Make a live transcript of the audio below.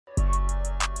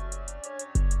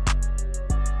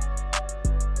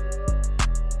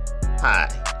Hi,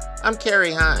 I'm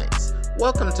Carrie Hines.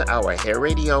 Welcome to our Hair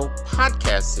Radio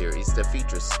podcast series that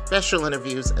features special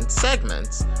interviews and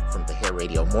segments from the Hair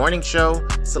Radio Morning Show,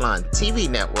 Salon TV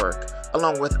Network,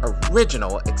 along with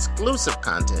original exclusive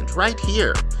content right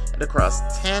here and across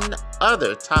 10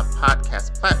 other top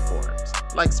podcast platforms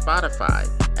like Spotify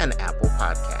and Apple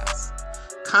Podcasts.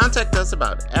 Contact us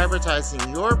about advertising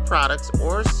your products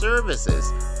or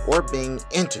services or being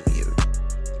interviewed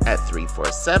at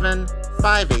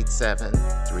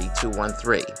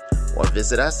 347-587-3213 or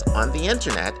visit us on the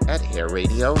internet at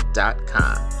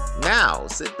hairradio.com. Now,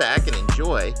 sit back and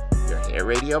enjoy your Hair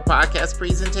Radio podcast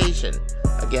presentation.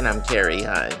 Again, I'm Carrie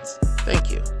Hines.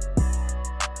 Thank you.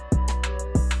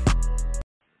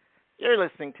 You're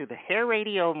listening to the Hair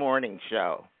Radio Morning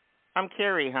Show. I'm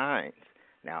Carrie Hines.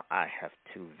 Now, I have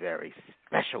two very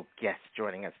special guests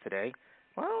joining us today.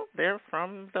 Well, they're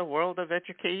from the world of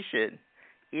education.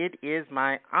 It is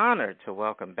my honor to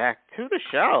welcome back to the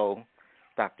show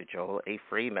Dr. Joel A.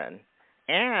 Freeman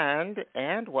and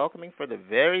welcoming for the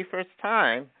very first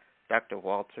time Dr.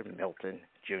 Walter Milton,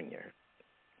 Jr.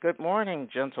 Good morning,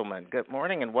 gentlemen. Good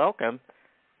morning and welcome.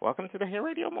 Welcome to the Hair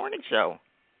Radio Morning Show.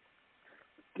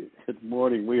 Good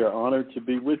morning. We are honored to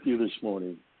be with you this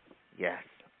morning. Yes,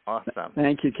 awesome.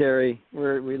 Thank you, Carrie.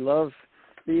 We love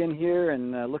being here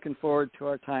and looking forward to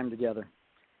our time together.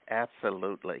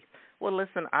 Absolutely. Well,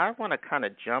 listen, I want to kind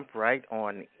of jump right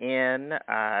on in.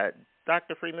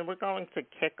 Dr. Freeman, we're going to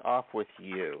kick off with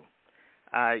you.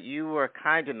 You were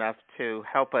kind enough to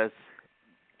help us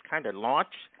kind of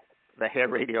launch the Hair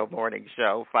Radio Morning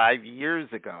Show 5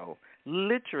 years ago,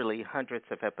 literally hundreds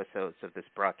of episodes of this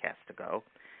broadcast ago.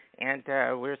 And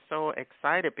we're so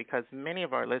excited because many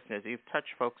of our listeners, you've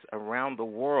touched folks around the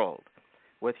world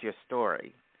with your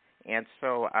story. And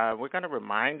so we're going to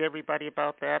remind everybody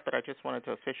about that, but I just wanted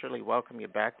to officially welcome you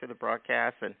back to the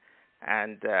broadcast and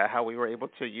how we were able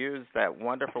to use that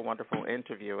wonderful, wonderful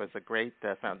interview as a great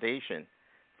foundation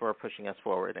for pushing us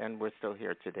forward. And we're still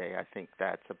here today. I think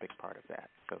that's a big part of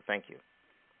that. So thank you.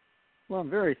 Well, I'm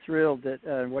very thrilled at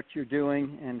what you're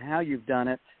doing and how you've done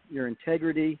it, your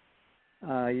integrity,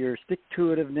 your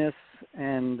stick-to-itiveness,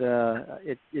 and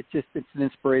it's an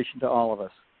inspiration to all of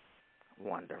us.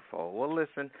 Wonderful. Well,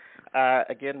 listen,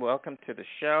 again, welcome to the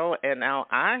show. And now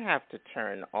I have to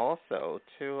turn also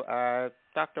to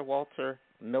Dr. Walter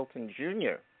Milton,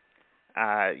 Jr.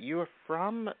 You are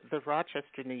from the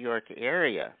Rochester, New York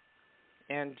area.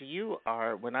 And you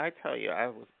are, when I tell you, I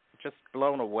was just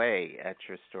blown away at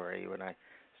your story when I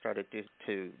started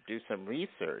to do some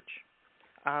research.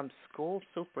 School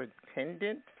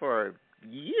superintendent for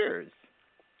years,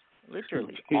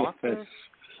 literally, author.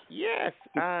 Yes.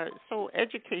 So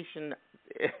education,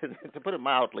 to put it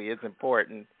mildly, is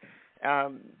important.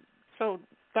 So,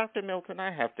 Dr. Milton,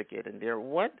 I have to get in there.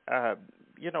 What,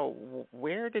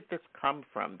 where did this come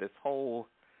from? This whole,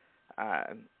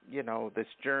 this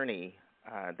journey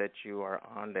that you are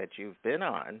on, that you've been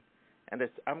on, and this,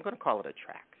 I'm going to call it a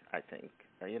track, I think.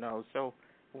 So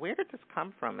where did this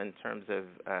come from in terms of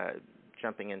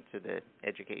jumping into the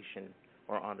education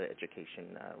or on the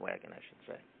education wagon, I should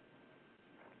say?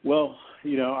 Well,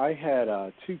 I had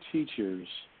two teachers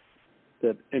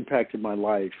that impacted my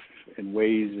life in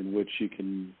ways in which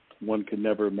one could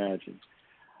never imagine.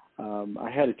 I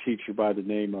had a teacher by the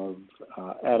name of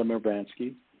Adam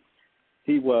Urbanski.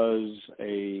 He was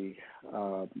a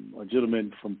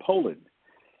gentleman from Poland,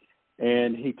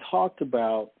 and he talked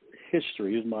about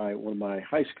history. He was one of my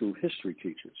high school history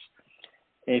teachers,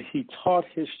 and he taught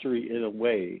history in a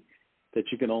way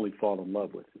that you can only fall in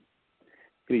love with it.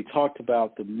 And he talked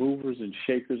about the movers and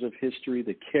shakers of history,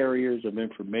 the carriers of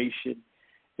information,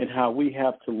 and how we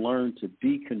have to learn to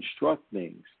deconstruct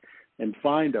things and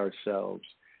find ourselves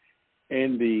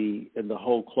in the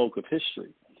whole cloak of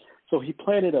history. So he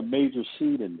planted a major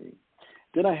seed in me.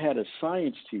 Then I had a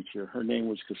science teacher. Her name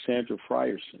was Cassandra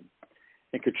Frierson.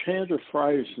 And Cassandra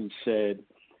Frierson said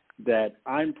that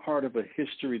I'm part of a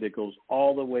history that goes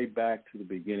all the way back to the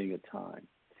beginning of time.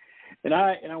 And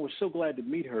I was so glad to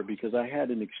meet her because I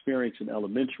had an experience in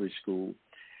elementary school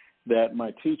that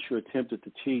my teacher attempted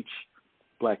to teach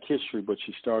Black history, but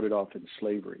she started off in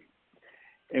slavery.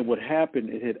 And what happened,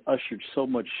 it had ushered so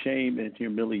much shame and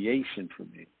humiliation for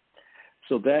me.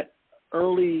 So those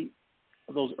early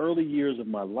years of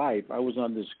my life, I was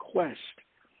on this quest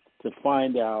to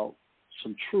find out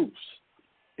some truths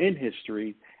in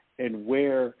history and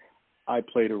where I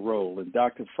played a role. And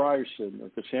Dr. Frierson, or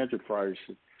Cassandra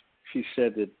Frierson, she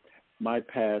said that my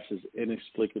past is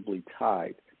inexplicably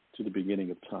tied to the beginning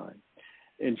of time.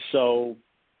 And so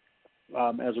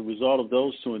as a result of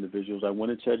those two individuals, I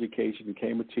went into education,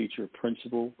 became a teacher, a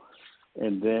principal,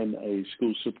 and then a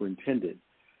school superintendent,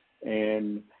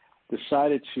 and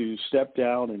decided to step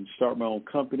down and start my own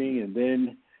company. And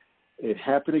then it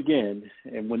happened again.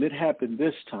 And when it happened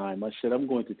this time, I said, I'm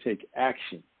going to take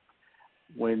action.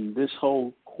 When this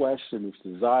whole quest and this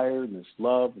desire and this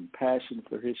love and passion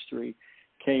for history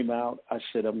came out, I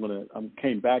said,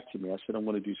 came back to me. I said, I'm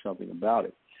going to do something about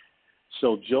it.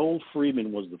 So Joel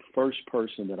Freeman was the first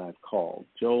person that I've called.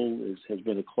 Joel has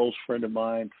been a close friend of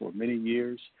mine for many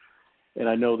years, and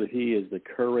I know that he is the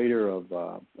curator of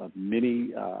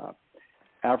many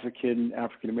African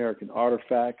American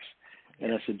artifacts.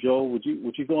 And I said, Joel, would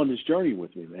you go on this journey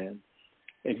with me, man?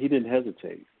 And he didn't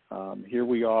hesitate. Here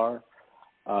we are,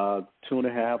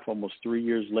 2.5, almost 3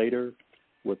 years later,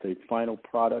 with a final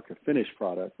product, a finished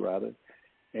product rather.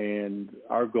 And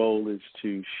our goal is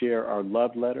to share our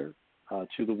love letter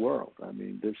to the world. I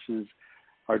mean, this is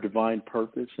our divine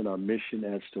purpose and our mission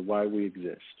as to why we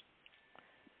exist.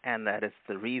 And that is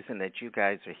the reason that you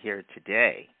guys are here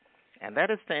today. And that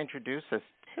is to introduce us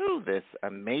to this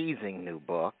amazing new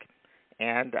book.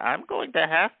 And I'm going to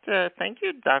have to thank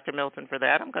you, Dr. Milton, for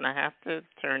that. I'm going to have to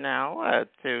turn now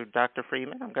to Dr.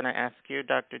 Freeman. I'm going to ask you,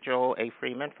 Dr. Joel A.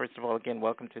 Freeman, first of all, again,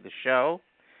 welcome to the show.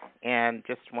 And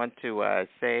just want to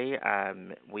say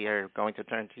we are going to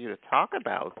turn to you to talk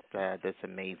about this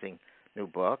amazing new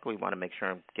book. We want to make sure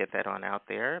and get that on out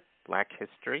there, Black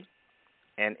History,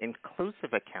 an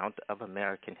inclusive account of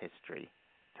American history.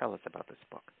 Tell us about this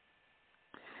book.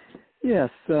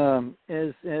 Yes,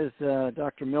 as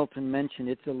Dr. Milton mentioned,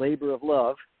 it's a labor of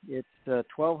love. It's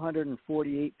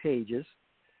 1,248 pages,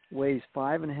 weighs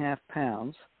 5.5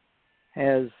 pounds,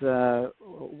 has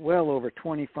well over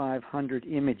 2,500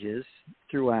 images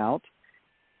throughout,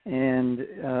 and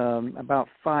about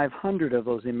 500 of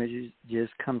those images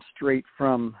come straight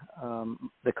from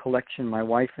the collection my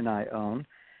wife and I own.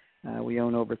 We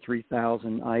own over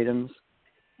 3,000 items,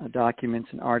 documents,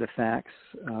 and artifacts.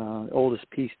 Oldest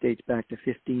piece dates back to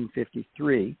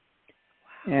 1553.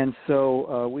 And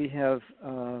so we have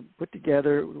put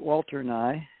together, Walter and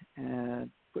I,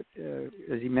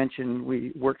 as he mentioned,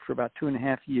 we worked for about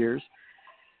 2.5 years,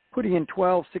 putting in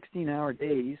 12 16-hour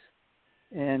days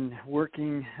and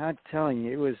working. I'm telling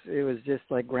you, it was just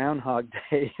like Groundhog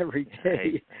Day every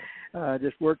day,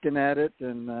 just working at it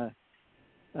and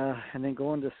then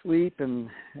going to sleep and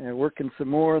working some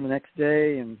more the next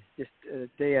day and just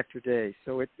day after day.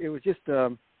 So it was just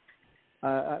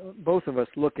both of us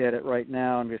look at it right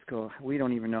now and just go, we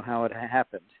don't even know how it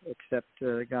happened, except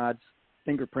God's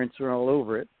fingerprints are all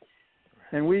over it.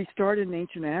 And we started in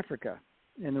ancient Africa.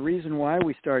 And the reason why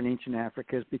we started in ancient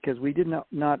Africa is because we did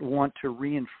not want to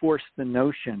reinforce the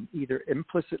notion, either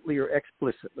implicitly or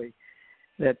explicitly,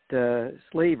 that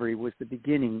slavery was the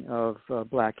beginning of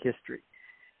black history.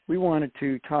 We wanted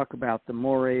to talk about the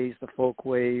mores, the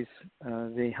folkways,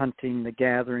 the hunting, the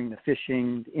gathering, the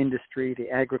fishing, the industry, the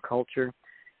agriculture,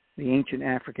 the ancient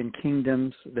African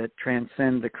kingdoms that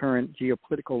transcend the current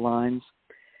geopolitical lines.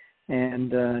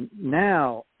 And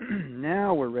now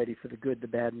we're ready for the good, the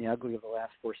bad, and the ugly of the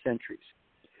last 4 centuries.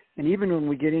 And even when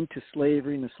we get into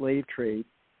slavery and the slave trade,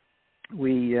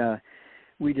 we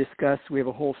discuss, we have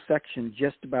a whole section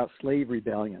just about slave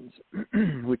rebellions.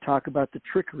 We talk about the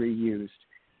trickery used,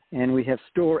 and we have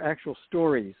actual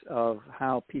stories of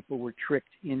how people were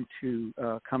tricked into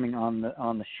coming on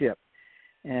the ship,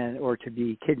 or to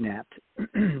be kidnapped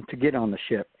to get on the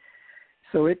ship.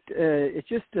 So it's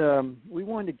just we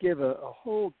wanted to give a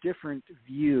whole different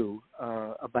view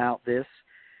about this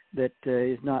that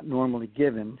is not normally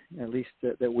given, at least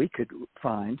that we could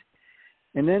find.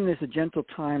 And then there's a gentle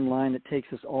timeline that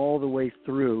takes us all the way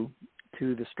through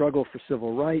to the struggle for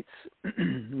civil rights.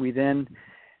 We then,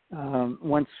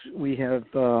 once we have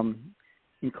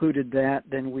included that,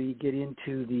 then we get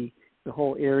into the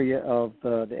whole area of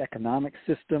the economic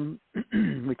system.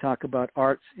 We talk about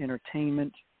arts,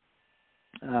 entertainment.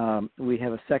 We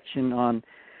have a section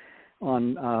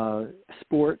on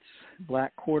sports,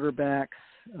 black quarterbacks,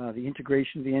 the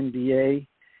integration of the NBA,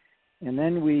 and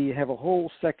then we have a whole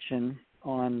section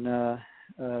on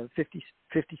 50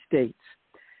 states,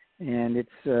 and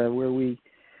it's where we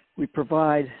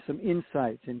provide some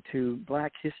insights into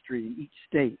black history in each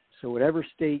state. So whatever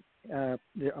state a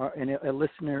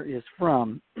listener is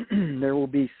from, there will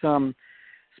be some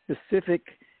specific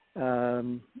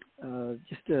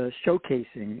just a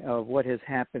showcasing of what has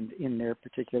happened in their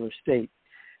particular state.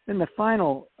 Then the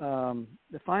final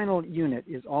unit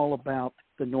is all about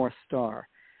the North Star.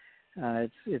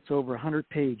 It's over 100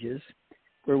 pages,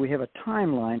 where we have a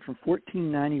timeline from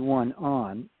 1491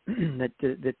 on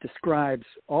that describes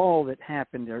all that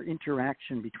happened, our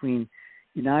interaction between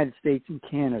United States and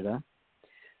Canada.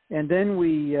 And then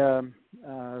we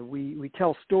we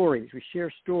tell stories, we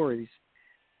share stories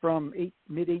from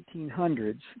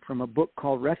mid-1800s from a book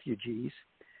called Refugees,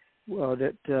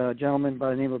 that a gentleman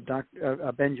by the name of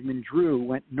Benjamin Drew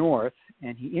went north,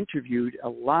 and he interviewed a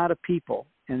lot of people,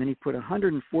 and then he put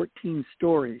 114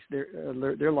 stories,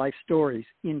 their life stories,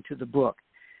 into the book.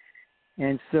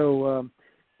 And so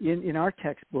in our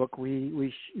textbook,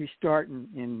 we start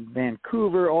in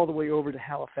Vancouver all the way over to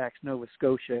Halifax, Nova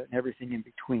Scotia, and everything in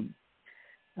between.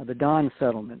 The Don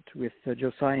settlement with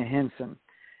Josiah Henson,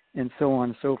 and so on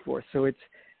and so forth. So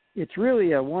it's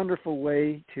really a wonderful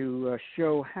way to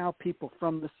show how people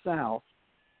from the South,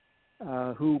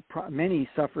 many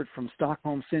suffered from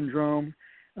Stockholm syndrome,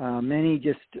 many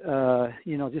just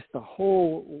just the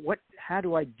whole how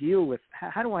do I deal with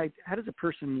how does a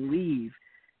person leave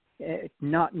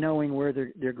not knowing where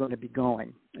they're going to be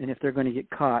going, and if they're going to get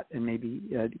caught and maybe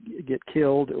get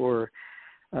killed or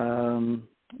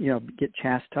get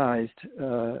chastised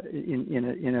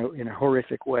in a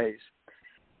horrific ways.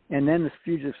 And then the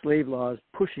fugitive slave laws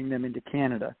pushing them into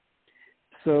Canada.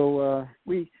 So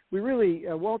we really,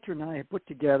 Walter and I have put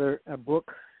together a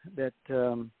book that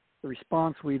the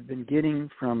response we've been getting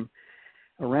from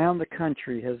around the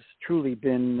country has truly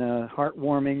been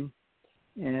heartwarming,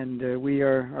 and we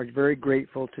are very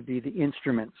grateful to be the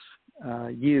instruments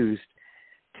used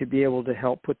to be able to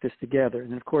help put this together.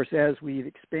 And of course, as we've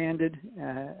expanded,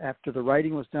 after the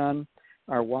writing was done,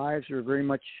 our wives are very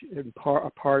much a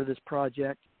part of this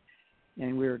project,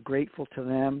 and we're grateful to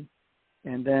them.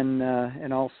 And then,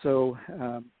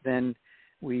 then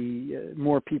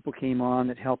more people came on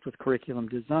that helped with curriculum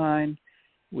design,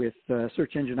 with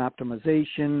search engine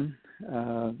optimization,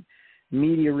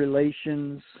 media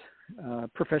relations,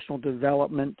 professional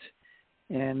development,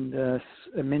 and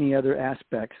many other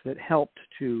aspects that helped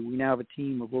we now have a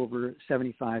team of over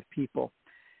 75 people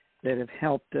that have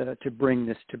helped to bring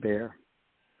this to bear.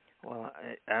 Well,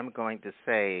 I'm going to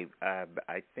say I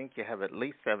think you have at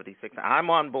least 76. I'm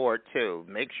on board, too.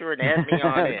 Make sure and add me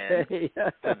on in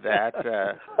to that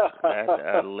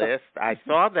list. I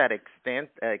saw that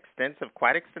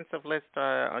quite extensive list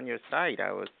on your site.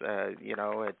 I was, at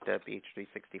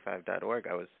ph365.org.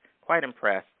 I was quite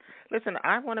impressed. Listen,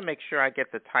 I want to make sure I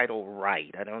get the title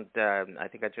right. I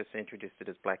think I just introduced it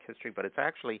as Black History, but it's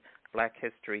actually Black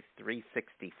History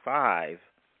 365.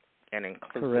 An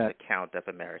inclusive account of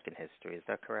American history. Is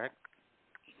that correct?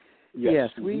 Yes,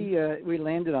 we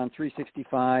landed on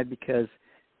 365 because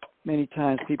many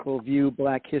times people view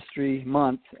Black History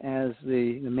Month as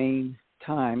the main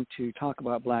time to talk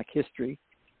about Black history,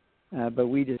 but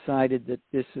we decided that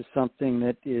this is something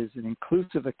that is an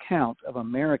inclusive account of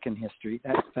American history.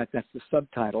 In fact, that's the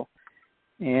subtitle.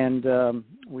 And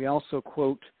we also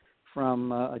quote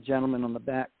from a gentleman on the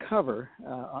back cover.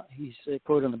 He's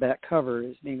quoted on the back cover.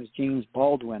 His name is James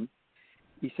Baldwin.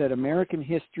 He said, "American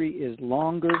history is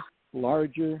longer,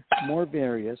 larger, more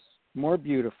various, more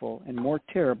beautiful, and more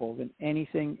terrible than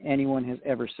anything anyone has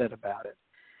ever said about it."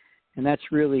 And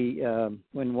that's really,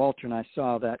 when Walter and I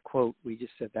saw that quote, we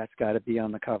just said, that's got to be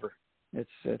on the cover. It's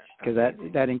because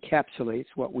that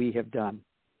encapsulates what we have done.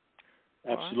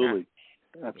 Absolutely.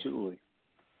 Absolutely.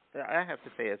 I have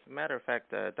to say, as a matter of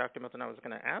fact, Dr. Milton, I was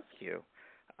going to ask you,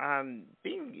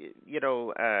 being,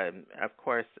 of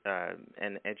course,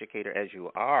 an educator as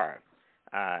you are,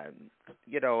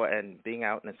 and being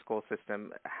out in the school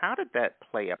system, how did that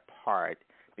play a part?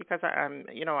 Because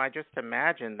I just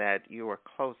imagine that you were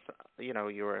close,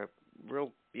 you were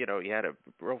real, you had a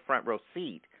real front row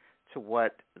seat to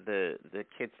what the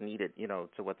kids needed,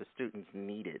 to what the students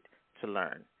needed to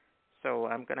learn. So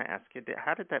I'm going to ask you,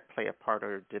 how did that play a part,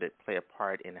 or did it play a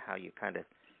part in how you kind of,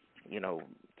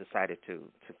 decided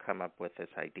to come up with this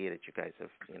idea that you guys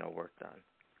have, worked on?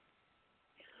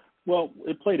 Well,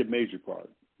 it played a major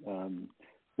part.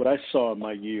 What I saw in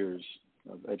my years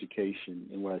of education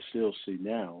and what I still see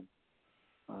now,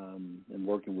 and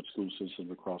working with school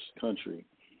systems across the country,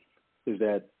 is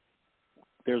that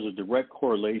there's a direct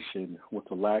correlation with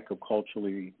the lack of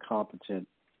culturally competent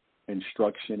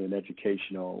instruction and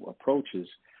educational approaches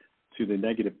to the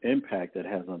negative impact that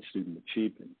has on student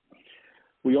achievement.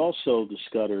 We also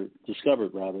discovered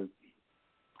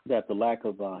that the lack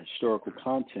of historical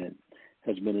content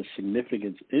has been a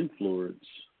significant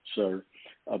influencer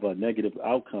of negative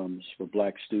outcomes for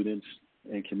Black students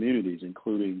and communities,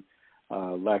 including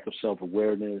lack of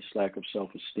self-awareness, lack of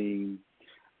self-esteem,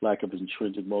 lack of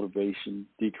intrinsic motivation,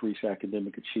 decreased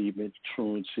academic achievement,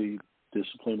 truancy,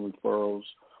 discipline referrals,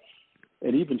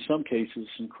 and even some cases,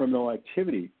 some criminal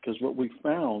activity. Because what we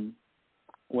found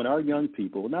when our young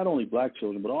people, not only Black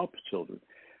children, but all children,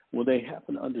 when they have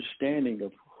an understanding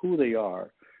of who they are,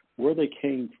 where they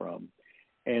came from,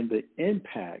 and the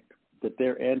impact that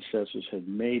their ancestors have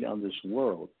made on this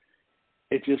world,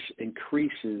 it just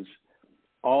increases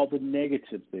all the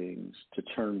negative things to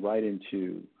turn right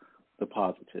into the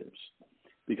positives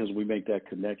because we make that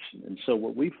connection. And so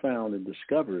what we found and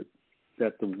discovered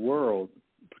that the world,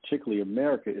 particularly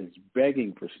America, is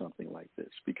begging for something like this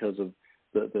because of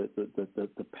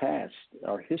the past,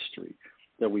 our history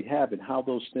that we have, and how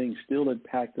those things still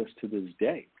impact us to this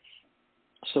day.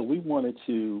 So we wanted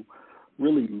to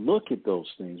really look at those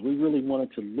things. We really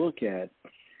wanted to look at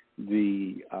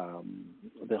the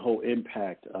whole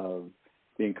impact of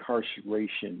the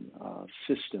incarceration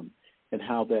system and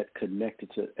how that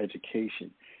connected to education.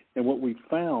 And what we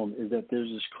found is that there's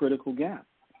this critical gap.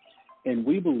 And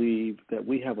we believe that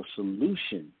we have a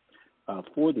solution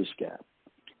for this gap.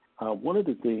 One of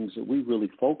the things that we really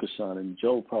focus on, and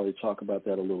Joe will probably talk about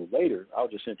that a little later, I'll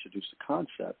just introduce the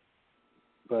concept,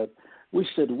 but we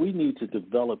said we need to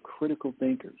develop critical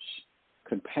thinkers,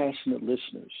 compassionate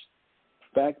listeners,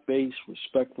 fact-based,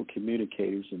 respectful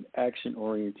communicators, and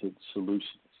action-oriented solutions.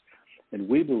 And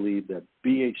we believe that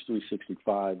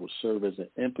BH365 will serve as an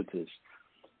impetus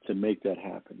to make that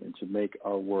happen and to make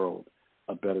our world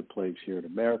a better place here in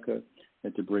America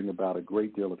and to bring about a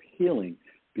great deal of healing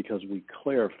because we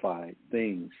clarify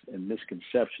things and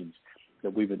misconceptions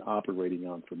that we've been operating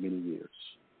on for many years.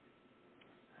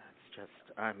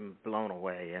 I'm blown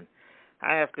away. And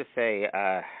I have to say,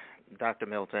 Dr.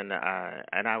 Milton,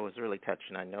 and I was really touched,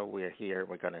 and I know we're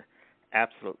going to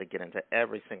absolutely get into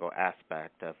every single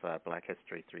aspect of Black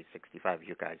History 365,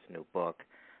 you guys' new book,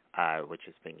 which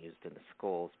is being used in the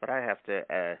schools. But I have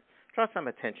to draw some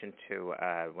attention to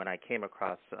when I came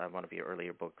across one of your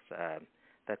earlier books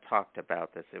that talked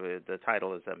about this. The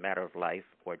title is A Matter of Life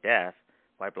or Death,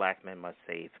 Why Black Men Must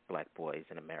Save Black Boys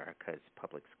in America's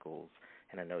Public Schools.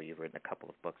 And I know you've written a couple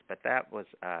of books, but that was,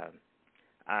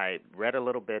 I read a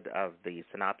little bit of the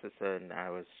synopsis, and I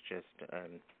was just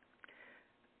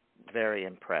very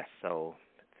impressed. So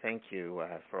thank you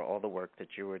for all the work that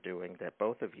you are doing, that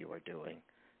both of you are doing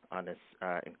on this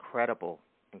incredible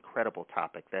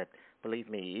topic that, believe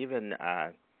me, even,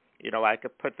 I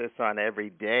could put this on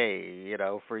every day,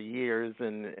 for years,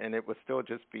 and it would still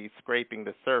just be scraping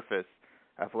the surface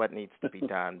of what needs to be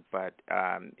done. But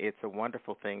it's a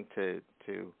wonderful thing to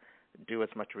do as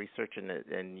much research,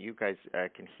 and you guys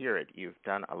can hear it. You've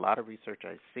done a lot of research.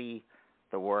 I see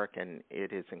the work, and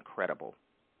it is incredible.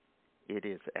 It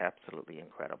is absolutely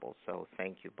incredible. So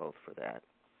thank you both for that.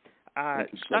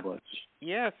 Thank you so much.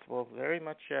 Yes, well, very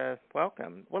much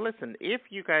welcome. Well, listen, if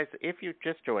you're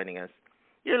just joining us,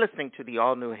 you're listening to the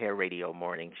All New Hair Radio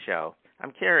Morning Show.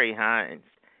 I'm Kerry Hines.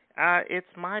 It's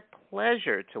my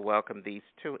pleasure to welcome these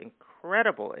two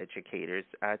incredible educators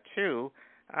to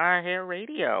Hair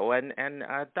Radio. And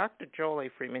Dr. Joel A.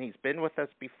 Freeman, he's been with us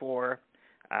before.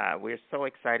 We're so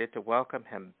excited to welcome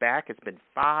him back. It's been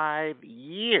 5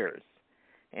 years.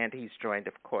 And he's joined,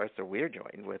 of course, or we're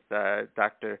joined with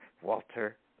Dr.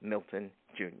 Walter Milton,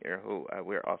 Jr., who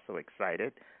we're also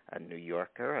excited, a New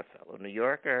Yorker, a fellow New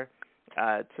Yorker,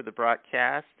 to the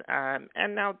broadcast.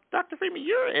 And now, Dr. Freeman,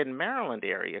 you're in Maryland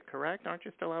area, correct? Aren't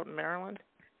you still out in Maryland?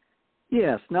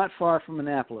 Yes, not far from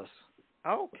Annapolis.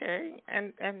 Okay.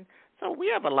 And so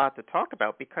we have a lot to talk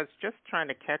about because just trying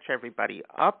to catch everybody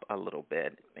up a little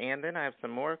bit. And then I have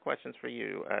some more questions for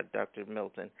you, Dr.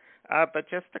 Milton. But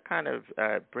just to kind of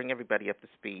bring everybody up to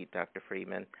speed, Dr.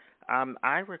 Freeman,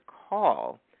 I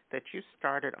recall that you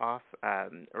started off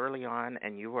early on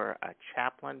and you were a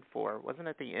chaplain for, wasn't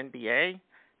it the NBA?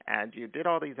 And you did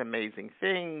all these amazing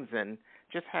things and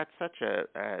just had such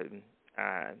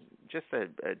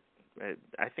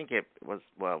I think it was,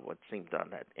 well, what seemed on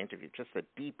that interview, just a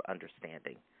deep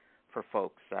understanding for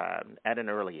folks at an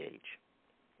early age.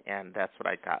 And that's what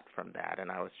I got from that. And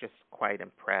I was just quite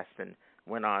impressed and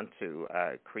went on to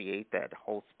create that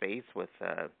whole space with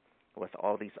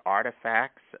all these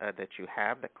artifacts that you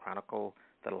have that chronicle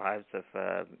the lives of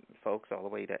folks all the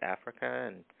way to Africa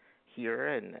and here.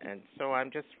 And so I'm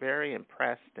just very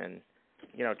impressed and,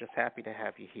 just happy to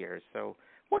have you here. So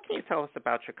what can you tell us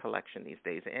about your collection these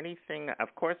days? Anything?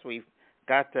 Of course, we've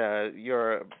got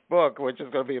your book, which is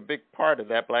going to be a big part of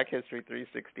that, Black History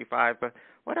 365. But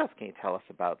what else can you tell us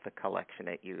about the collection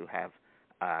that you have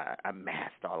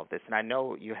amassed all of this? And I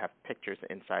know you have pictures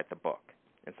inside the book,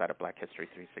 inside of Black History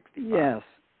 365. Yes.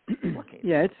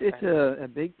 Yeah, it's a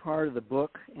big part of the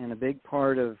book and a big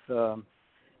part of,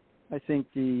 I think,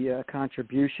 the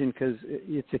contribution because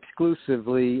it's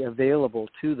exclusively available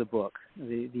to the book.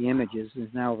 The images,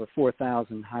 there's now over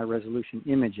 4,000 high-resolution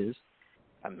images.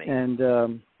 Amazing.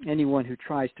 And anyone who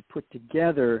tries to put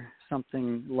together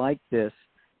something like this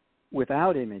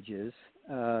without images,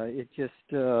 it's just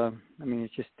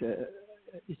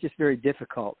very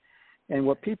difficult. And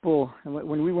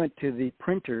when we went to the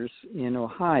printers in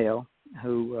Ohio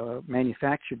who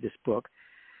manufactured this book,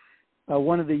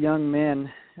 one of the young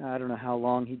men, I don't know how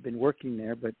long he'd been working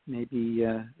there, but maybe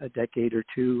a decade or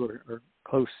two or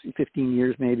close, 15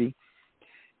 years maybe.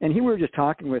 And we were just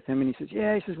talking with him, and he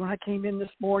says, when I came in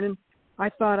this morning, I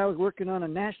thought I was working on a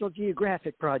National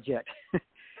Geographic project.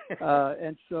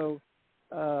 And so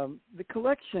the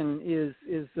collection is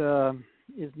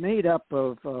made up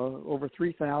of over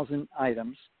 3,000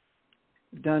 items.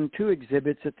 We've done 2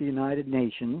 exhibits at the United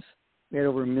Nations. We had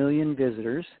over 1 million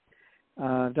visitors.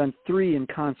 I've done 3 in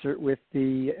concert with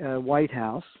the White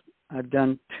House. I've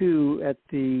done 2 at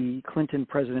the Clinton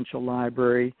Presidential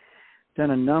Library.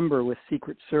 Done a number with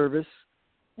Secret Service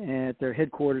at their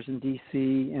headquarters in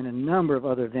D.C. and a number of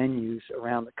other venues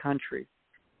around the country.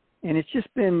 And it's just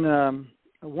been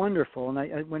wonderful.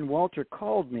 And when Walter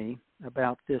called me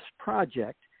about this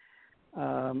project,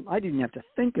 I didn't have to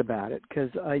think about it because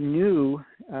I knew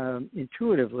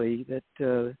intuitively that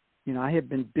I have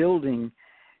been building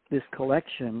this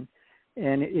collection,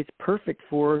 and it's perfect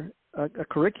for a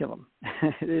curriculum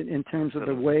in terms of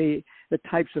the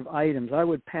types of items. I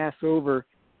would pass over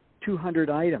 200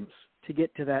 items to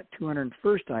get to that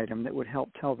 201st item that would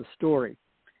help tell the story.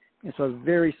 And so I was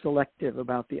very selective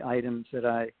about the items that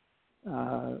I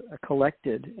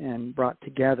collected and brought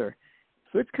together.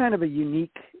 So it's kind of a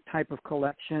unique type of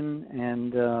collection,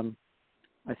 and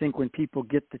I think when people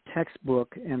get the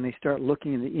textbook and they start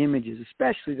looking at the images,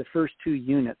 especially the first 2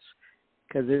 units,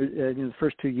 because the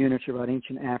first 2 units are about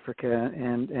ancient Africa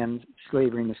and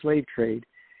slavery and the slave trade.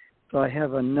 So I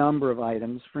have a number of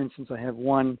items. For instance, I have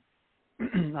one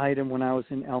item when I was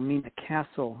in Elmina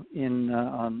Castle in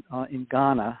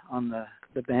Ghana on the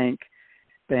banks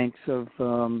of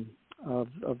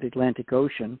the Atlantic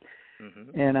Ocean,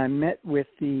 and I met with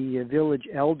the village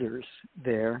elders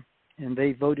there, and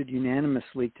they voted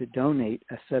unanimously to donate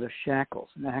a set of shackles,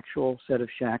 an actual set of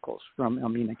shackles from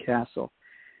Elmina Castle.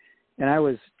 And I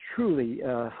was truly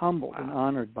humbled and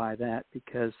honored by that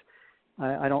because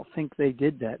I don't think they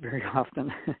did that very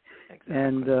often. Exactly.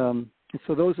 And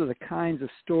so those are the kinds of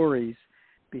stories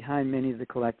behind many of the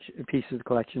pieces of the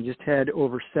collection. Just had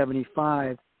over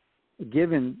 75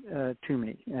 given to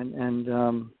me, and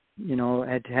I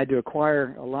had to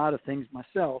acquire a lot of things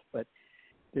myself. But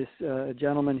this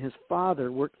gentleman, his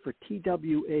father worked for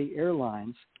TWA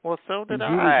Airlines. Well, so did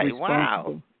I.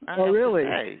 Wow. Oh, really?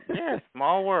 Yes,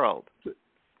 small world.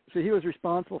 So he was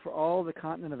responsible for all the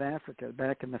continent of Africa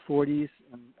back in the 40s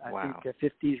and I think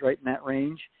 50s, right in that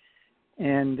range.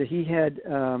 And he had,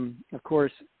 of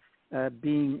course,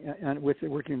 working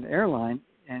in the airline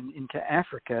and into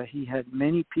Africa, he had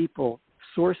many people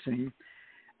sourcing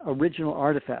original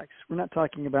artifacts. We're not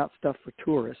talking about stuff for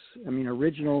tourists. I mean,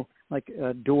 original, like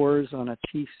doors on a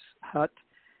chief's hut,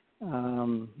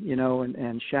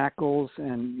 and shackles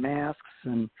and masks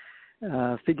and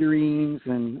figurines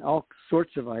and all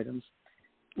sorts of items.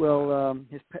 Well,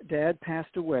 his dad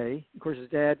passed away. Of course, his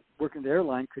dad, working the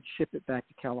airline, could ship it back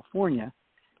to California.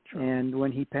 Sure. And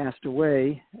when he passed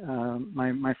away,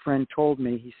 my friend told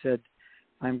me, he said,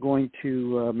 I'm going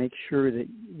to make sure that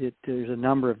there's a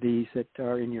number of these that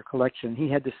are in your collection. He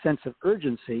had this sense of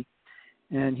urgency,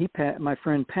 and my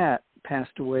friend Pat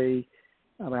passed away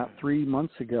about 3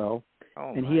 months ago,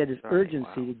 and he had this urgency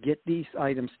to get these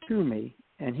items to me,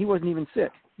 and he wasn't even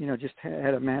sick, just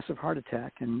had a massive heart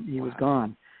attack, and he was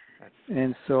gone.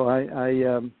 And so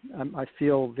I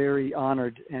feel very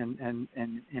honored and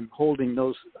am holding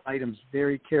those items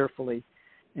very carefully,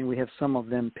 and we have some of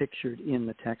them pictured in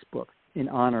the textbook in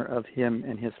honor of him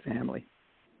and his family.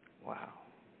 Wow,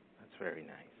 that's very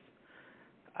nice.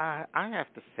 I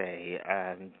have to say,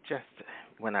 just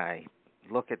when I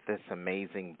look at this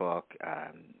amazing book,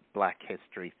 Black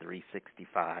History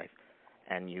 365,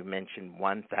 and you mentioned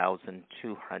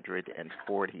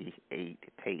 1,248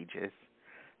 pages,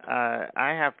 I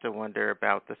have to wonder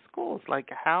about the schools. Like,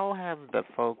 how have the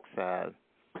folks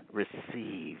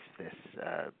received this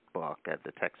book,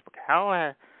 the textbook?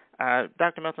 How,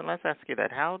 Dr. Milton, let's ask you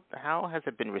that. How has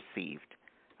it been received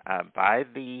by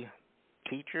the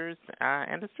teachers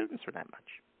and the students, for that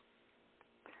much?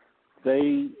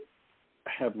 They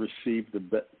have received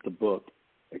the book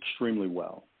extremely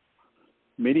well.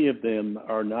 Many of them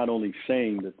are not only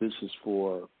saying that this is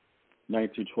for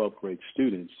 9th through 12th grade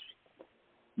students,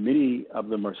 many of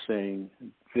them are saying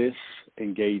this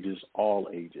engages all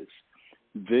ages.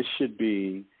 This should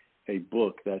be a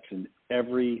book that's in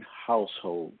every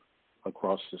household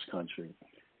across this country,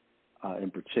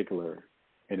 in particular,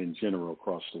 and in general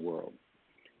across the world.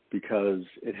 because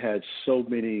it had so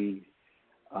many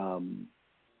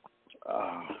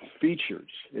features.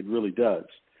 It really does.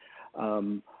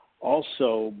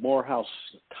 Also, Morehouse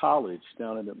College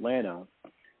down in Atlanta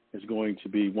is going to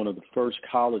be one of the first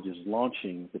colleges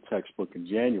launching the textbook in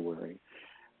January.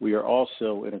 We are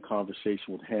also in a conversation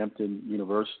with Hampton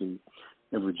University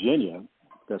in Virginia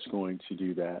that's going to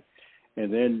do that.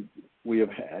 And then we have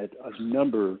had a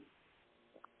number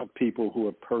of people who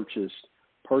have purchased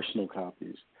personal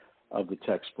copies of the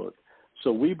textbook.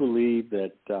 So we believe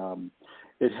that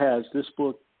it has this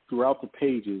book throughout the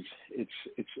pages. It's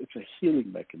a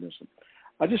healing mechanism.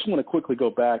 I just want to quickly go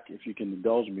back, if you can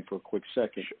indulge me for a quick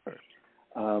second,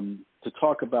 to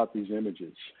talk about these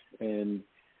images. And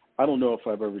I don't know if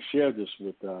I've ever shared this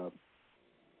with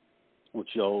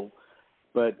Joel,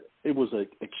 but it was an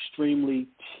extremely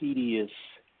tedious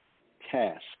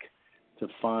task to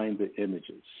find the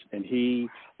images. And he,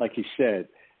 like he said,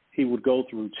 he would go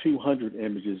through 200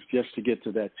 images just to get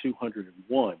to that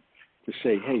 201 to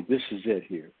say, hey, this is it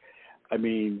here. I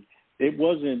mean, it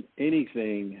wasn't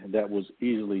anything that was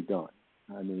easily done.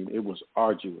 I mean, it was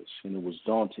arduous and it was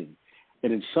daunting.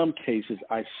 And in some cases,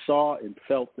 I saw and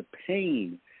felt the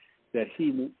pain that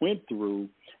he went through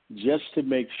just to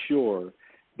make sure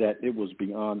that it was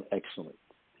beyond excellent.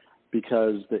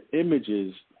 Because the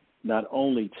images not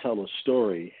only tell a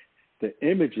story, the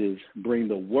images bring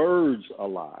the words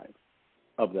alive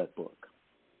of that book.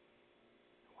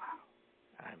 Wow.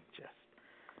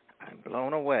 I'm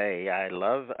blown away. I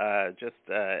love as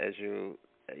you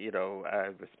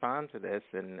respond to this,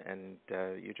 and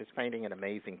you're just painting an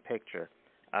amazing picture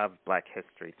of Black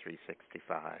History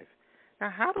 365. Now,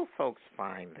 how do folks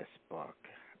find this book,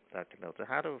 Dr. Milton?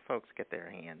 How do folks get their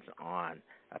hands on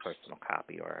a personal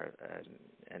copy or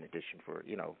an edition for,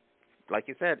 like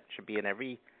you said, it should be in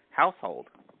every household?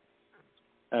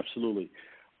 Absolutely.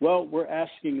 Well, we're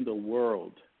asking the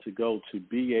world to go to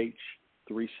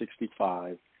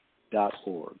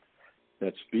bh365.org.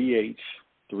 That's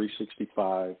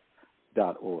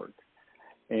bh365.org.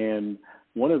 And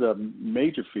one of the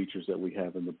major features that we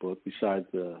have in the book, besides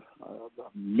the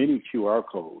many QR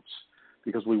codes,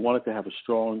 because we wanted to have a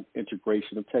strong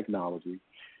integration of technology,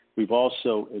 we've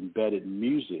also embedded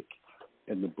music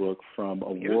in the book from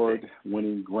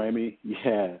award-winning Grammy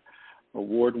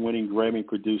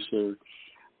producer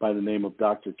by the name of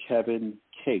Dr. Kevin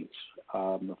Cates,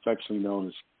 affectionately known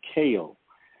as K.O.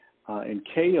 And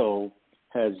K.O.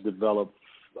 has developed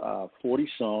 40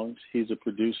 songs. He's a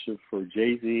producer for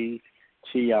Jay-Z,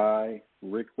 T.I.,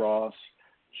 Rick Ross,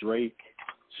 Drake,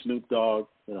 Snoop Dogg,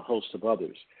 and a host of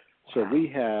others. So we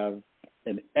have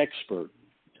an expert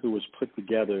who has put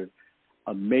together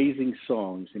amazing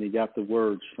songs, and he got the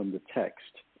words from the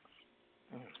text,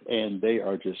 and they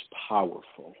are just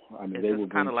powerful. I mean, they will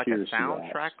bring tears to your eyes. Is this kind of like a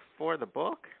soundtrack for the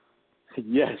book?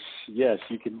 Yes,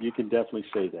 you can definitely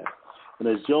say that. And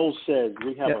as Joel says,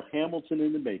 we have a Hamilton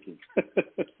in the making.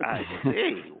 I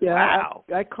see. Yeah, wow.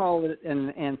 I call it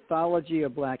an anthology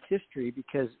of Black history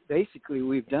because basically what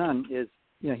we've done is,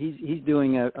 he's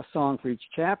doing a song for each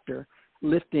chapter,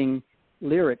 lifting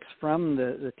lyrics from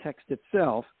the text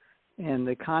itself and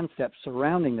the concepts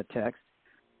surrounding the text.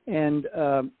 And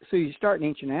so you start in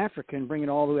ancient Africa and bring it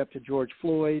all the way up to George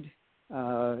Floyd,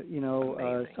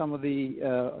 some of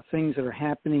the things that are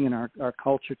happening in our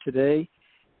culture today.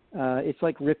 It's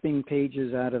like ripping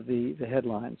pages out of the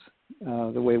headlines,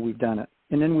 the way we've done it.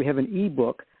 And then we have an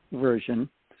ebook version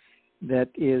that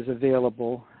is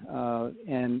available,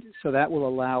 and so that will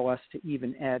allow us to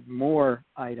even add more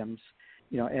items,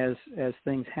 as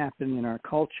things happen in our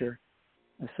culture,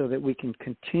 so that we can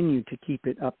continue to keep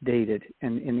it updated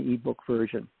in the ebook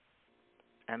version.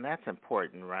 And that's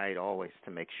important, right? Always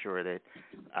to make sure that,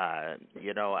 I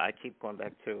keep going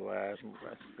back to, I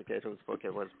forget whose book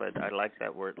it was, but I like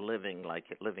that word living, like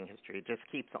living history. It just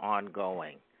keeps on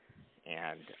going,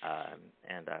 and I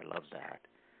love that.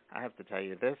 I have to tell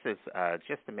you, this is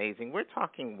just amazing. We're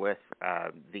talking with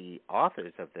the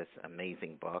authors of this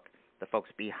amazing book, the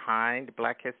folks behind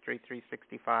Black History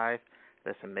 365,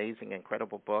 this amazing,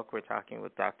 incredible book. We're talking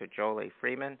with Dr. Joel A.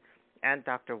 Freeman and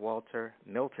Dr. Walter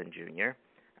Milton, Jr.,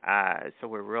 so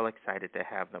we're real excited to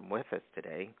have them with us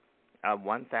today.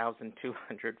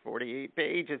 1,248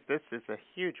 pages. This is a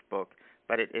huge book,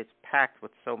 but it is packed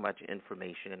with so much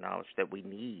information and knowledge that we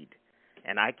need.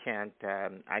 And I can't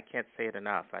say it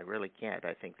enough. I really can't.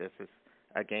 I think this is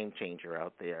a game changer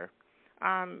out there.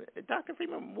 Dr.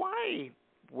 Freeman, why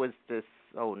was this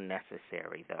so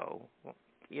necessary, though?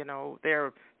 There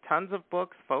are tons of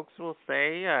books. Folks will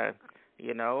say, I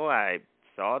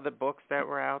saw the books that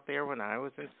were out there when I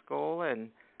was in school, and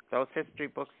those history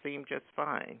books seemed just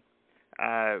fine.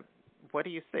 What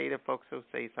do you say to folks who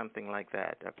say something like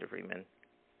that, Dr. Freeman?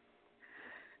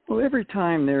 Well, every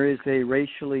time there is a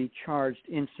racially charged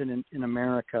incident in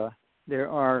America, there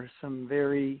are some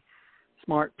very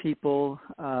smart people,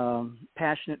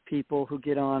 passionate people who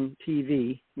get on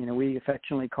TV. You know, we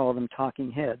affectionately call them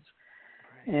talking heads.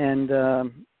 Right.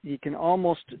 And you can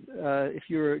almost, if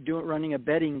you're running a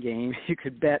betting game, you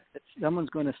could bet that someone's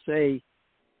going to say,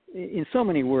 in so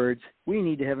many words, we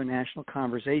need to have a national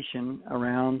conversation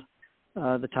around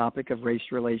the topic of race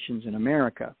relations in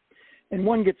America. And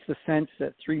one gets the sense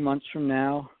that 3 months from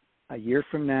now, a year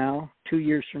from now, 2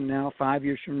 years from now, 5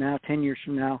 years from now, 10 years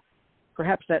from now,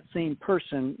 perhaps that same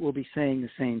person will be saying the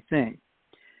same thing.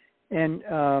 And,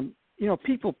 you know,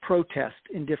 people protest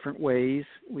in different ways.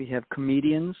 We have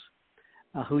comedians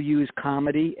who use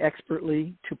comedy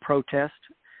expertly to protest.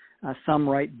 Some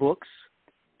write books.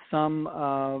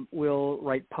 Some will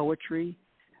write poetry.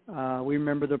 We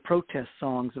remember the protest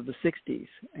songs of the 60s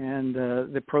and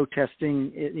the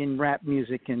protesting in rap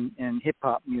music and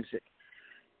hip-hop music.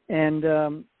 And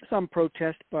some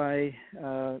protest by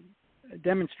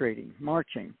demonstrating,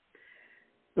 marching.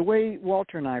 The way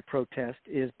Walter and I protest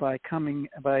is by putting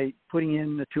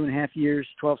in the 2.5 years,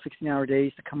 12, 16-hour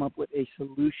days to come up with a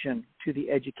solution to the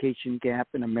education gap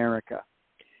in America.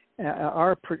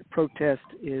 Our protest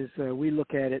is we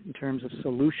look at it in terms of a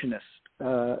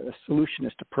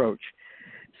solutionist approach,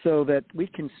 so that we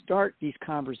can start these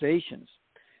conversations.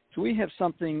 So we have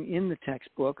something in the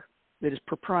textbook that is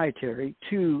proprietary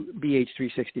to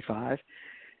BH365.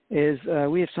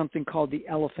 We have something called the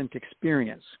elephant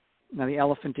experience. Now, the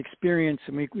elephant experience,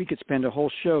 and we could spend a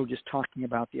whole show just talking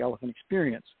about the elephant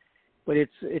experience, but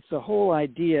it's the whole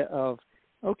idea of,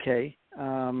 okay,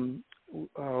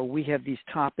 we have these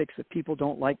topics that people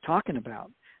don't like talking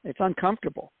about. It's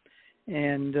uncomfortable.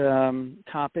 And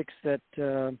topics that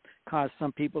cause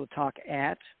some people to talk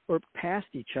at or past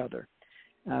each other.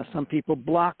 Some people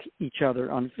block each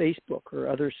other on Facebook or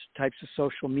other types of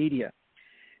social media.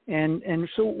 And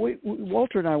so what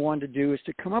Walter and I wanted to do is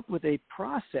to come up with a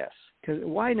process. Because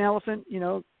why an elephant? You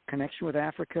know, connection with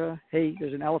Africa. Hey,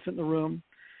 there's an elephant in the room.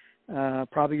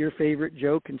 Probably your favorite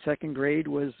joke in second grade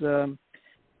was,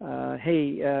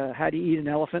 hey, how do you eat an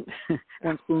elephant?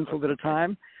 One spoonful at a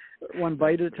time. One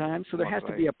bite at a time. So there has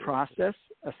to be a process,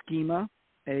 a schema,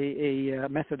 a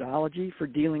methodology for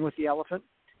dealing with the elephant.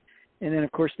 And then,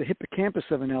 of course, the hippocampus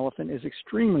of an elephant is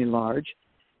extremely large,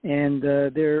 and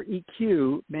their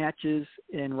EQ matches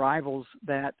and rivals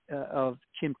that of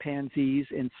chimpanzees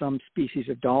and some species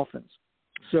of dolphins.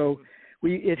 So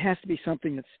it has to be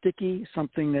something that's sticky,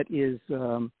 something that is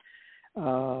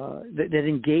that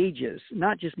engages,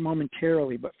 not just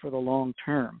momentarily, but for the long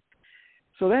term.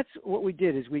 So that's what we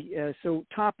did. Is so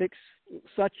topics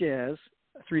such as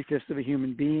 3/5 of a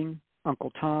human being,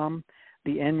 Uncle Tom,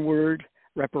 the N-word,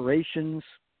 reparations.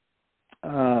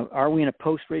 Are we in a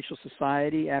post-racial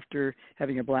society after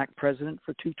having a black president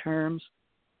for 2 terms?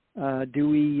 Can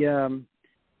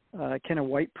a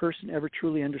white person ever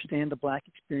truly understand the black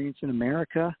experience in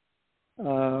America?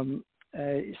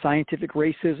 Scientific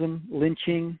racism,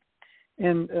 lynching,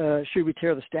 and should we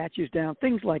tear the statues down?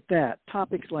 Things like that,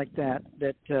 topics like that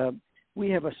we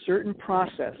have a certain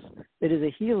process that is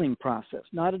a healing process,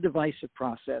 not a divisive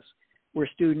process, where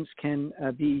students can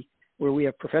where we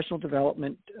have professional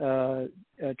development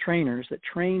trainers that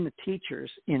train the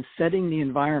teachers in setting the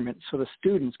environment so the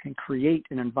students can create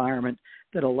an environment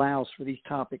that allows for these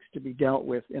topics to be dealt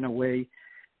with in a way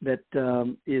that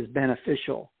is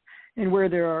beneficial. And where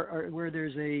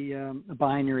there's a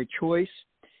binary choice,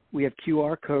 we have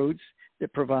QR codes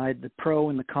that provide the pro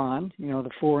and the con, the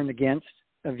for and against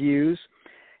views.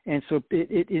 And so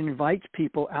it invites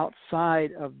people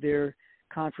outside of their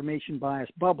confirmation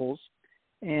bias bubbles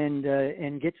and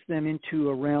gets them into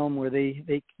a realm where they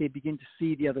begin to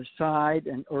see the other side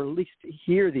or at least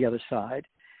hear the other side.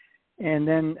 And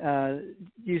then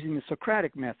using the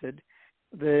Socratic method,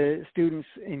 the students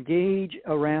engage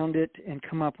around it and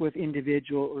come up with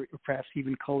individual or perhaps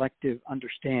even collective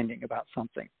understanding about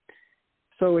something.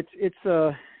 So it's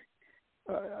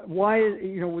why,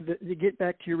 to get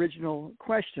back to your original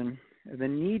question, the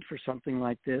need for something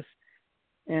like this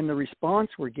and the response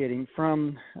we're getting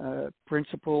from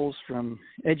principals, from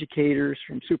educators,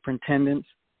 from superintendents,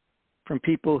 from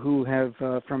people who have,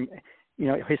 from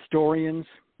historians.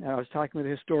 I was talking with a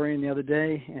historian the other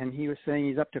day, and he was saying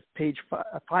he's up to page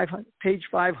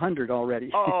 500 already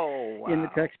in the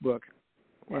textbook.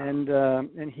 Wow.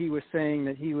 And he was saying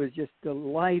that he was just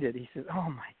delighted. He said, "Oh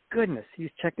my goodness!"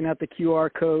 He's checking out the QR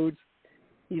codes,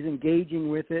 he's engaging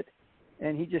with it,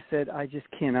 And he just said, I just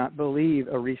cannot believe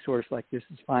a resource like this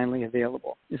is finally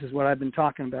available. This is what I've been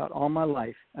talking about all my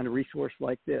life, and a resource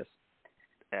like this.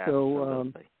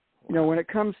 Absolutely. So, when it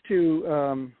comes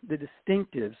to the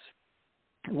distinctives,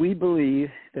 we believe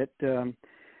that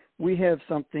we have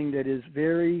something that is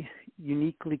very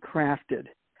uniquely crafted.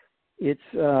 It's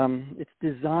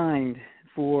designed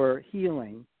for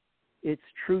healing. It's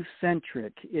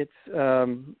truth-centric. It's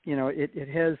it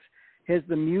has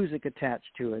the music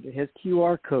attached to it. It has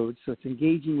QR codes, so it's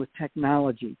engaging with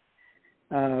technology.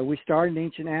 We started in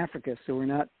ancient Africa, so we're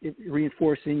not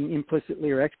reinforcing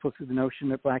implicitly or explicitly the notion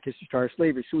that Black history started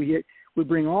slavery. So we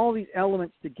bring all these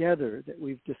elements together that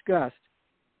we've discussed,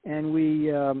 and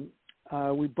we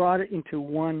brought it into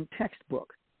one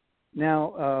textbook.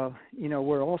 Now,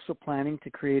 we're also planning to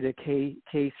create a K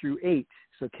through 8,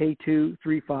 so K2,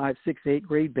 3, 5, 6, 8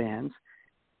 grade bands.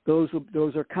 Those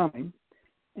are coming.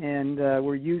 And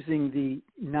we're using the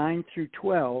 9 through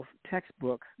 12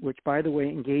 textbook, which, by the way,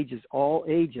 engages all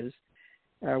ages.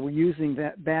 We're using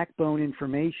that backbone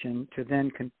information to then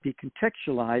be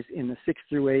contextualized in the 6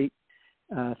 through 8,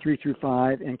 3 through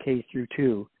 5, and K through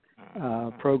 2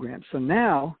 programs. So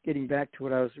now, getting back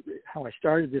to how I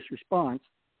started this response,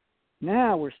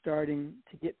 now we're starting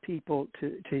to get people,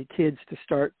 to kids, to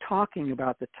start talking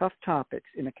about the tough topics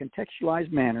in a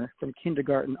contextualized manner from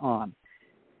kindergarten on.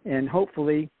 And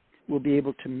hopefully we'll be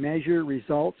able to measure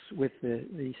results with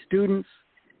the students,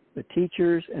 the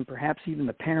teachers, and perhaps even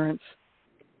the parents.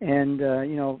 And,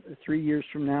 3 years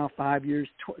from now, 5 years,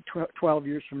 12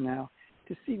 years from now,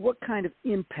 to see what kind of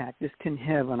impact this can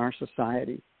have on our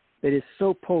society that is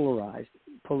so polarized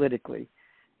politically,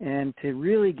 and to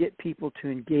really get people to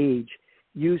engage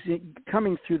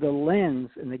coming through the lens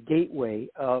and the gateway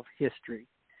of history,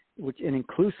 which an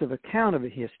inclusive account of a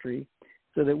history,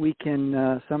 so that we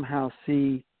can somehow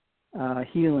see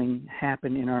healing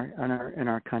happen in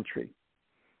our country.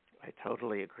 I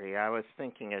totally agree. I was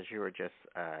thinking as you were just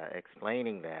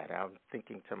explaining that, I'm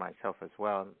thinking to myself as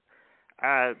well.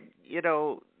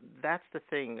 That's the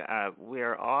thing.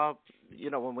 We're all,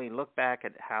 when we look back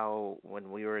at how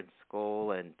when we were in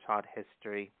school and taught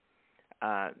history,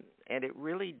 and it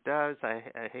really does.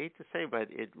 I hate to say, but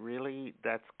it really,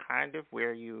 that's kind of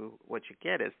where what you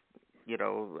get is,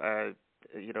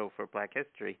 for Black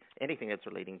history, anything that's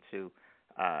relating to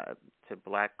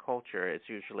Black culture is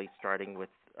usually starting with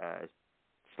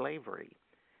slavery.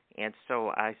 And so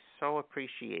I so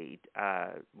appreciate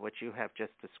what you have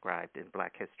just described in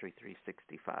Black History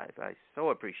 365. I so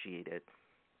appreciate it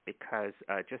because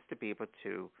just to be able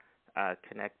to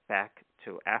connect back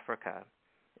to Africa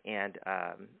and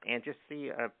just see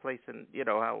a place in,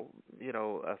 how,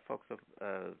 folks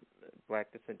of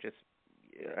Black descent, just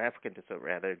African descent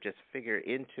rather, just figure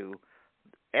into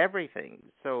everything.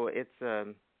 So it's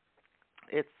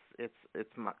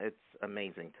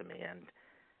amazing to me, and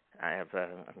I'm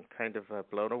kind of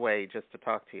blown away just to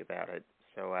talk to you about it.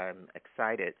 So I'm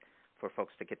excited for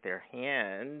folks to get their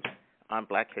hands on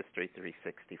Black History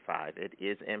 365. It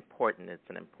is important. It's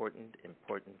an important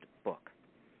book.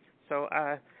 So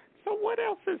what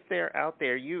else is there out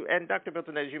there? You and Dr.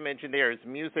 Milton, as you mentioned, there is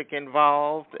music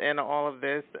involved in all of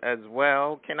this as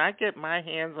well. Can I get my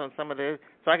hands on some of this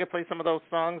so I can play some of those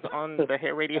songs on the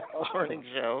Hair Radio Morning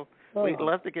Show? We'd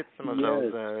love to get some of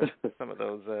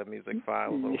those music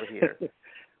files over here.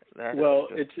 Well,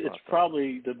 it's awesome.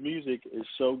 Probably the music is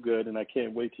so good, and I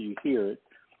can't wait till you hear it.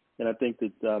 And I think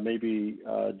that maybe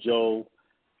Joel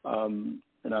and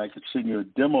I could send you a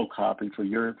demo copy for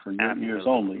your ears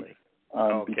only,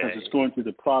 because it's going through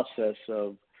the process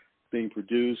of being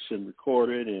produced and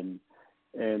recorded,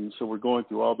 and so we're going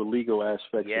through all the legal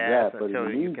aspects of that. But in the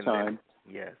meantime,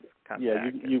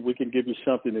 we can give you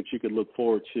something that you could look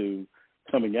forward to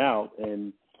coming out,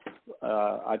 and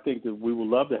I think that we would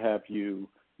love to have you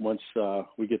once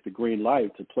we get the green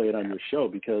light to play it on your show,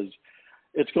 because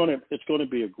it's going to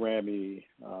be a Grammy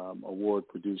award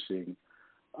producing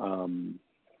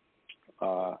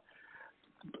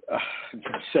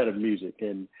set of music,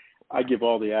 and I give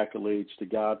all the accolades to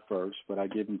God first, but I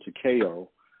give them to K.O.,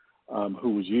 who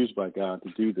was used by God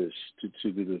to do this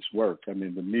to do this work. I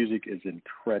mean, the music is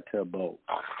incredible,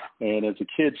 and as the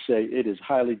kids say, it is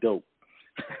highly dope.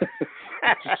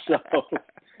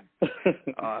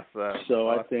 Awesome. So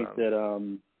I think that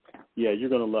you're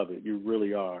going to love it. You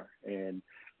really are, and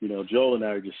Joel and I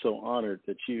are just so honored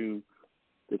that you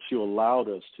allowed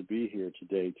us to be here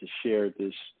today to share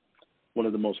this, one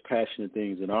of the most passionate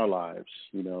things in our lives,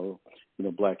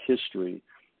 Black history.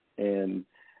 And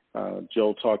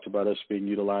Joel talked about us being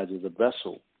utilized as a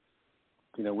vessel.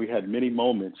 We had many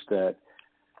moments that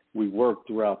we worked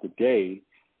throughout the day,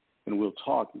 and we'll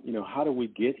talk, how do we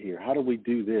get here? How do we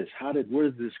do this? Where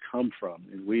did this come from?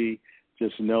 And we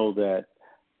just know that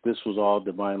this was all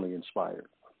divinely inspired.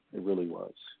 It really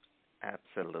was.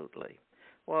 Absolutely.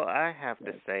 Well, I have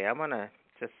to say, I want to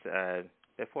just,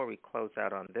 before we close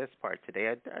out on this part today,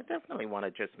 I definitely want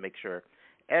to just make sure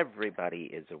everybody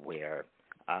is aware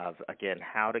of, again,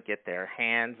 how to get their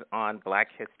hands on Black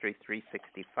History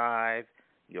 365,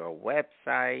 your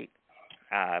website.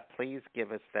 Please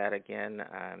give us that again.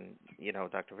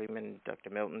 Dr. Freeman, Dr.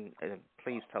 Milton,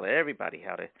 please tell everybody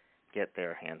how to get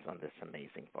their hands on this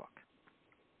amazing book.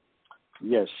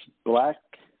 Yes,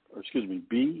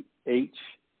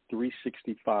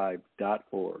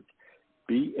 BH365.org.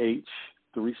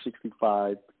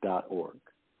 BH365.org.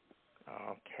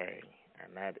 Okay,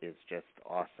 and that is just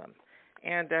awesome.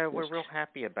 And we're real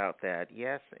happy about that.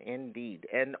 Yes, indeed.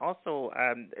 And also,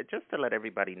 just to let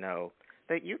everybody know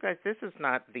that you guys, this is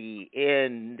not the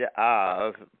end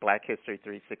of Black History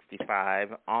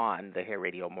 365 on the Hair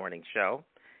Radio Morning Show.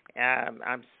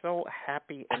 I'm so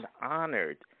happy and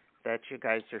honored that you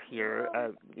guys are here.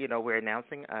 We're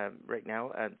announcing right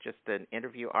now just an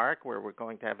interview arc where we're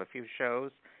going to have a few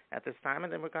shows at this time,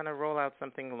 and then we're going to roll out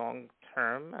something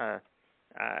long-term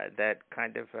that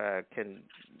kind of can,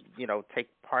 take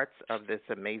parts of this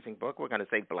amazing book. We're going to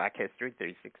say Black History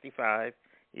 365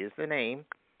 is the name,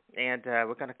 and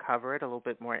we're going to cover it a little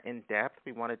bit more in depth.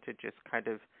 We wanted to just kind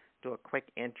of do a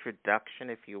quick introduction,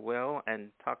 if you will,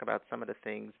 and talk about some of the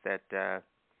things that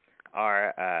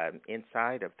are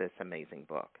inside of this amazing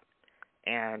book.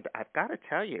 And I've got to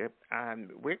tell you,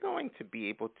 we're going to be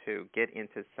able to get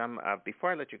into some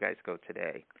before I let you guys go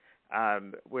today,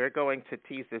 we're going to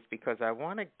tease this because I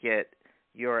want to get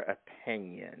your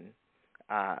opinion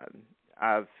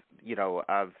of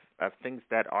things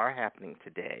that are happening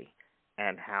today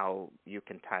and how you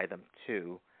can tie them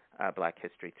to Black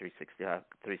History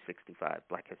 365,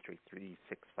 Black History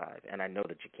 365, and I know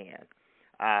that you can.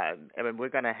 And we're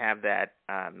going to have that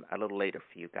a little later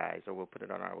for you guys, or we'll put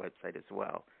it on our website as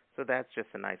well. So that's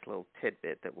just a nice little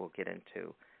tidbit that we'll get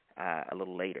into a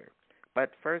little later.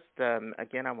 But first,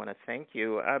 again, I want to thank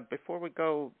you. Before we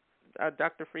go,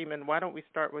 Dr. Freeman, why don't we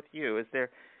start with you? Is there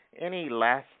any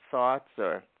last thoughts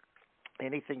or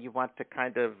anything you want to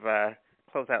kind of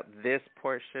close out this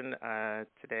portion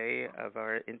today of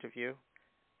our interview?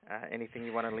 Anything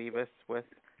you want to leave us with?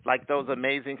 Like those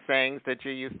amazing sayings that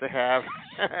you used to have.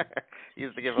 You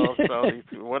used to give us all these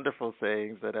wonderful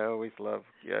sayings that I always love.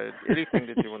 Yeah, anything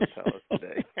that you want to tell us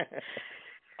today?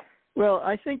 Well,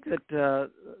 I think that the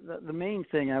main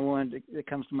thing that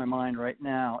comes to my mind right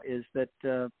now is that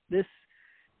this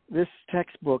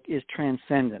textbook is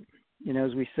transcendent.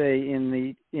 As we say in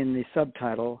the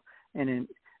subtitle, an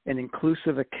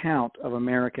inclusive account of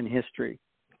American history.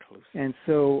 And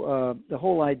so the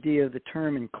whole idea of the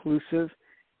term inclusive,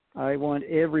 I want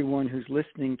everyone who's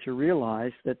listening to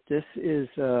realize that this is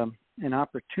an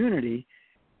opportunity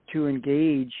to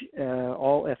engage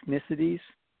all ethnicities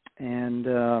and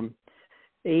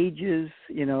ages,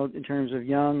 in terms of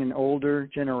young and older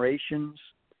generations,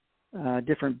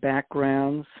 different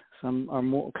backgrounds. Some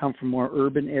come from more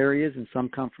urban areas and some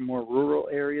come from more rural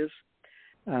areas,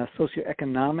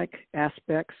 socioeconomic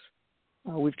aspects.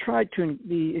 We've tried to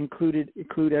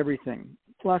include everything.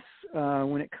 Plus,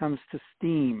 when it comes to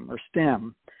STEAM or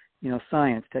STEM,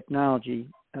 science, technology,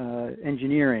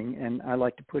 engineering, and I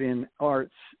like to put in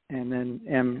arts and then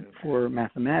M for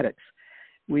mathematics.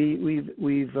 We've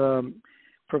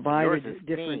provided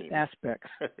different STEAM aspects.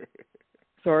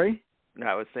 Sorry? No,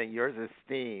 I was saying yours is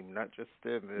STEAM, not just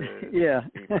STEM. Yeah,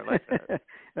 STEAM. I like that.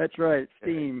 That's right,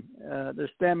 STEAM. There's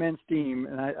STEM and STEAM,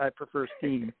 and I prefer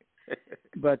STEAM.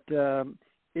 But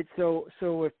it's so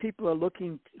if people are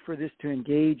looking for this to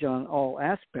engage on all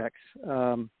aspects,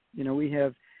 we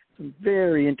have some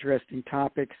very interesting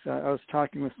topics. I was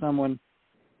talking with someone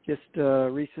just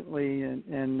recently,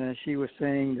 and she was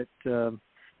saying that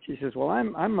she says, "Well,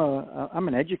 I'm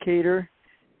an educator,"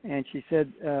 and she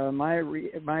said my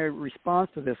response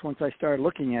to this once I started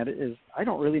looking at it is I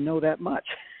don't really know that much,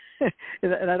 and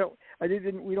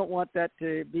we don't want that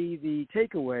to be the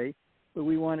takeaway. But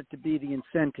we want it to be the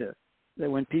incentive that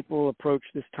when people approach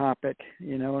this topic,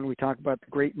 and we talk about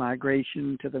the Great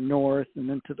Migration to the north and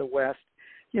then to the west,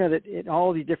 that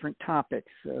all these different topics,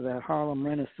 the Harlem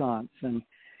Renaissance, and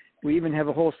we even have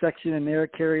a whole section in there,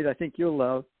 Carrie, that I think you'll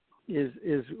love, is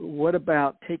what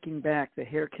about taking back the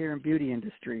hair care and beauty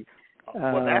industry?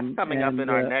 Well, that's coming up in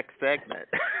our next segment.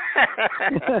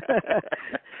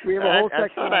 We have a whole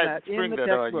section on that I'd spring in the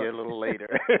that on textbook. you a little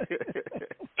later.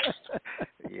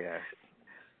 Yeah.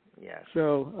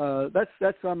 So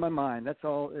that's on my mind. That's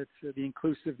all. It's the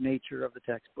inclusive nature of the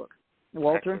textbook.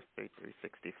 Walter? Black History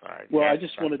 365. Well, yes, I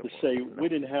just wanted to say we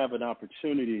didn't have an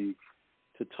opportunity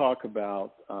to talk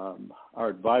about our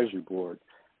advisory board,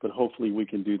 but hopefully we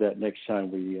can do that next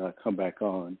time we come back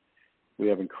on. We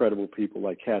have incredible people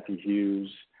like Kathy Hughes,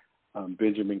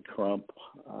 Benjamin Crump.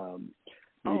 All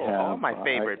my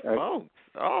favorite folks.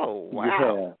 Oh,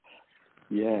 wow.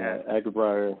 Yeah.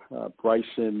 Agribriar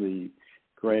Bryson, the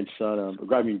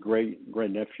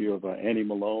great-grandnephew of Annie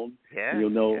Malone. Yeah. You'll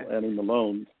know Annie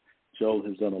Malone. Joel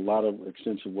has done a lot of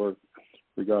extensive work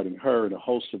regarding her and a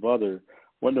host of other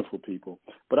wonderful people.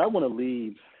 But I want to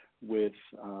leave with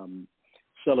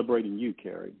celebrating you,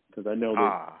 Carrie, because I know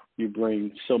that you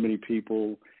bring so many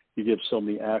people, you give so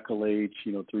many accolades,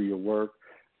 through your work.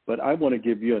 But I want to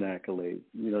give you an accolade.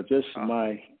 Just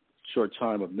my short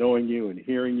time of knowing you and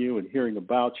hearing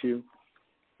about you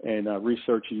and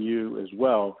researching you as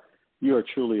well, you are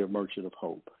truly a merchant of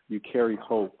hope. You carry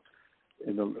hope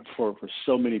for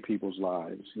so many people's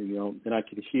lives, and I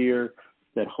can hear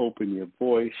that hope in your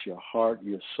voice, your heart,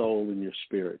 your soul, and your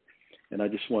spirit. And I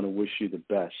just want to wish you the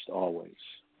best always.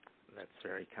 That's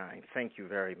very kind. Thank you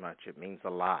very much. It means a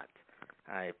lot.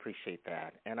 I appreciate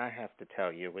that. And I have to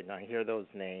tell you, when I hear those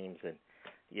names and,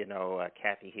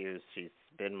 Kathy Hughes, she's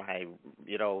been my,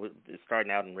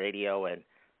 starting out in radio and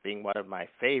being one of my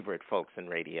favorite folks in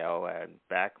radio. And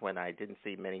back when I didn't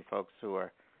see many folks who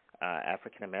are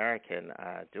African American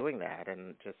doing that,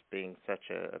 and just being such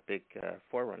a big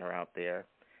forerunner out there,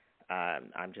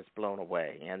 I'm just blown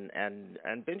away. And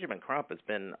Benjamin Crump has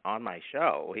been on my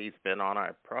show. He's been on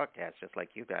our broadcast just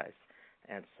like you guys,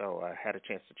 and so I had a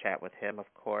chance to chat with him,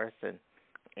 of course, and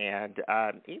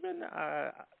even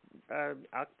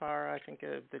Akbar, I think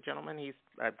the gentleman,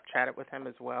 I've chatted with him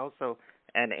as well. So,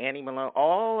 and Annie Malone,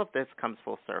 all of this comes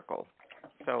full circle.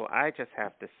 So I just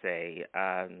have to say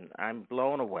I'm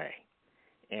blown away.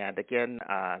 And again,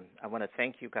 I want to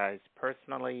thank you guys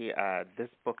personally. This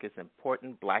book is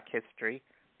important, Black History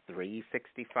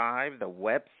 365. The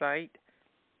website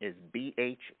is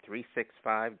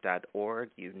bh365.org.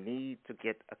 You need to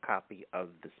get a copy of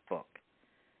this book.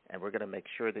 And we're going to make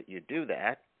sure that you do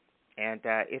that. And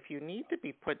if you need to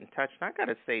be put in touch, and I got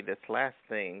to say this last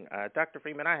thing, Dr.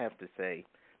 Freeman, I have to say,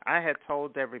 I had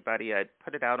told everybody, I'd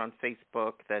put it out on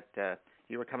Facebook that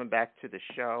you were coming back to the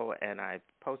show, and I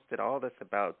posted all this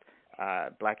about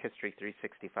Black History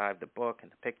 365, the book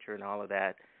and the picture and all of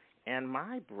that. And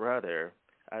my brother,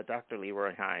 Dr.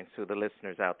 Leroy Hines, who the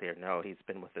listeners out there know, he's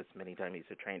been with us many times.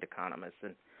 He's a trained economist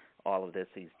and all of this.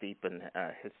 He's deep in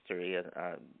history and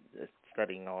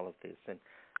studying all of this. And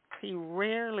he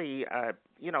rarely,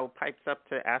 pipes up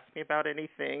to ask me about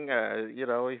anything.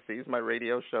 He sees my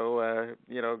radio show,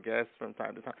 guests from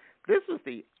time to time. This was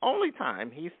the only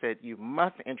time he said, you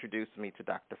must introduce me to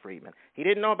Dr. Freeman. He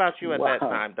didn't know about you at that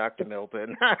time, Dr.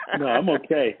 Milton. No, I'm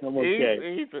okay.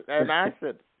 And I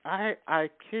said, I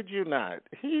kid you not.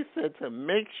 He said to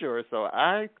make sure. So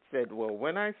I said, well,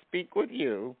 when I speak with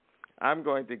you, I'm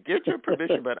going to get your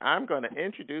permission, but I'm going to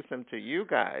introduce him to you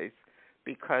guys,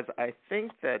 because I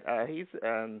think that he's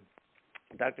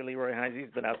Dr. Leroy Hines, he's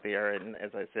been out there, and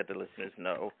as I said, the listeners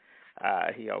know,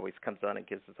 he always comes on and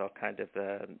gives us all kind of,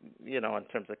 in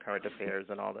terms of current affairs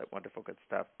and all that wonderful good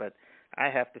stuff. But I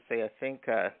have to say, I think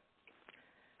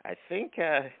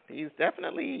he's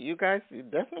definitely, you guys, you're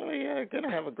definitely going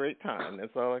to have a great time.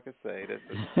 That's all I can say.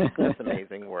 That's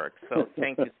amazing work. So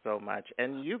thank you so much.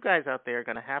 And you guys out there are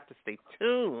going to have to stay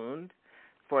tuned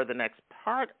for the next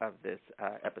part of this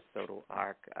episodal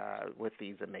arc with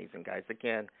these amazing guys.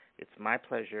 Again, it's my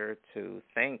pleasure to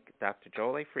thank Dr.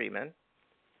 Joel A. Freeman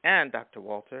and Dr.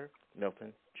 Walter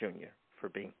Milton, Jr. for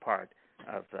being part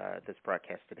of this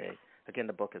broadcast today. Again,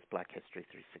 the book is Black History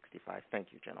 365.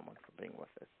 Thank you, gentlemen, for being with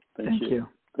us. Thank you.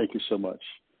 Thank you so much.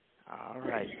 All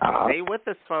right. Stay with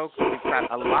us, folks. We've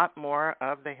got a lot more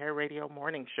of the Hair Radio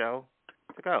Morning Show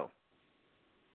to go.